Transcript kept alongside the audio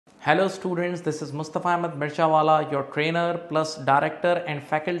Hello students, this is Mustafa Mirchawala, your trainer plus director and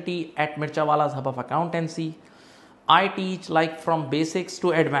faculty at Mirchawala's Hub of Accountancy. I teach like from basics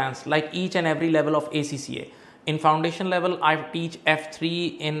to advanced, like each and every level of ACCA. In foundation level, I teach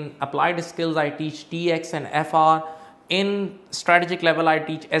F3. In applied skills, I teach TX and FR. In strategic level, I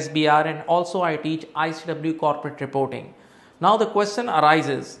teach SBR, and also I teach ICW corporate reporting. Now the question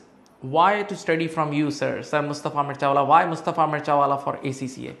arises, why to study from you, Sir Mustafa Mirchawala? Why Mustafa Mirchawala for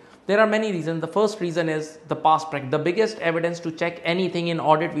ACCA? There are many reasons. The first reason is the past practice. The biggest evidence to check anything in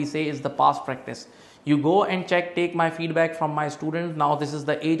audit, we say, is the past practice. You go and check, take my feedback from my students. Now this is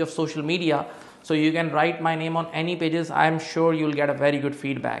the age of social media, so you can write my name on any pages. I am sure you'll get a very good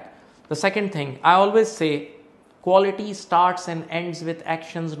feedback. The second thing, I always say, quality starts and ends with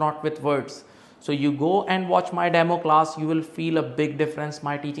actions, not with words. So you go and watch my demo class, you will feel a big difference.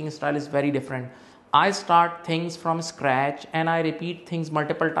 My teaching style is very different. I start things from scratch and I repeat things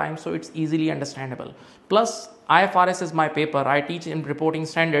multiple times, so it's easily understandable. Plus, IFRS is my paper. I teach in reporting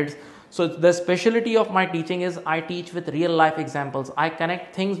standards. So the specialty of my teaching is I teach with real life examples. I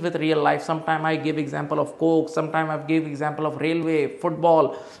connect things with real life. Sometimes I give example of Coke, sometimes I give example of railway,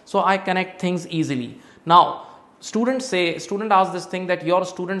 football. So I connect things easily. Now, student ask this thing that your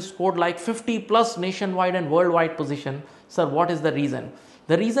students scored like 50 plus nationwide and worldwide position. Sir, what is the reason?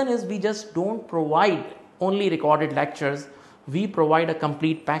 The reason is we just don't provide only recorded lectures. We provide a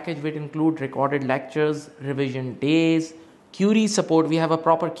complete package which include recorded lectures, revision days, QE support. We have a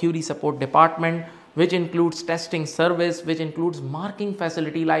proper QE support department which includes testing service, which includes marking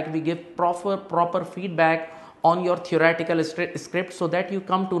facility, like we give proper feedback on your theoretical script so that you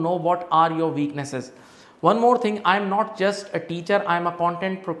come to know what are your weaknesses. One more thing, I'm not just a teacher, I'm a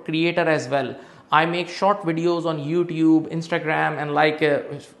content creator as well. I make short videos on YouTube, Instagram, and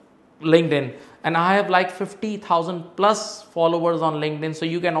LinkedIn. And I have like 50,000 plus followers on LinkedIn. So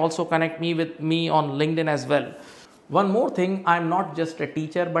you can also connect me with me on LinkedIn as well. One more thing, I'm not just a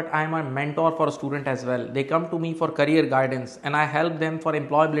teacher, but I'm a mentor for a student as well. They come to me for career guidance and I help them for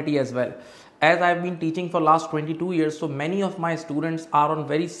employability as well. As I've been teaching for last 22 years, so many of my students are on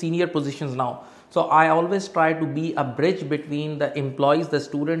very senior positions now. So I always try to be a bridge between the employees, the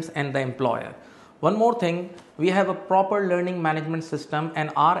students, and the employer. One more thing, we have a proper learning management system, and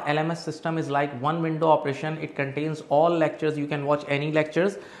our LMS system is like one window operation. It contains all lectures. You can watch any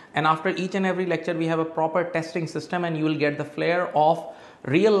lectures, and after each and every lecture we have a proper testing system, and you will get the flair of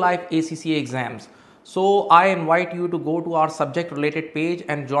real life ACCA exams. So I invite you to go to our subject related page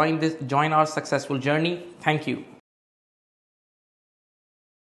and join our successful journey. Thank you.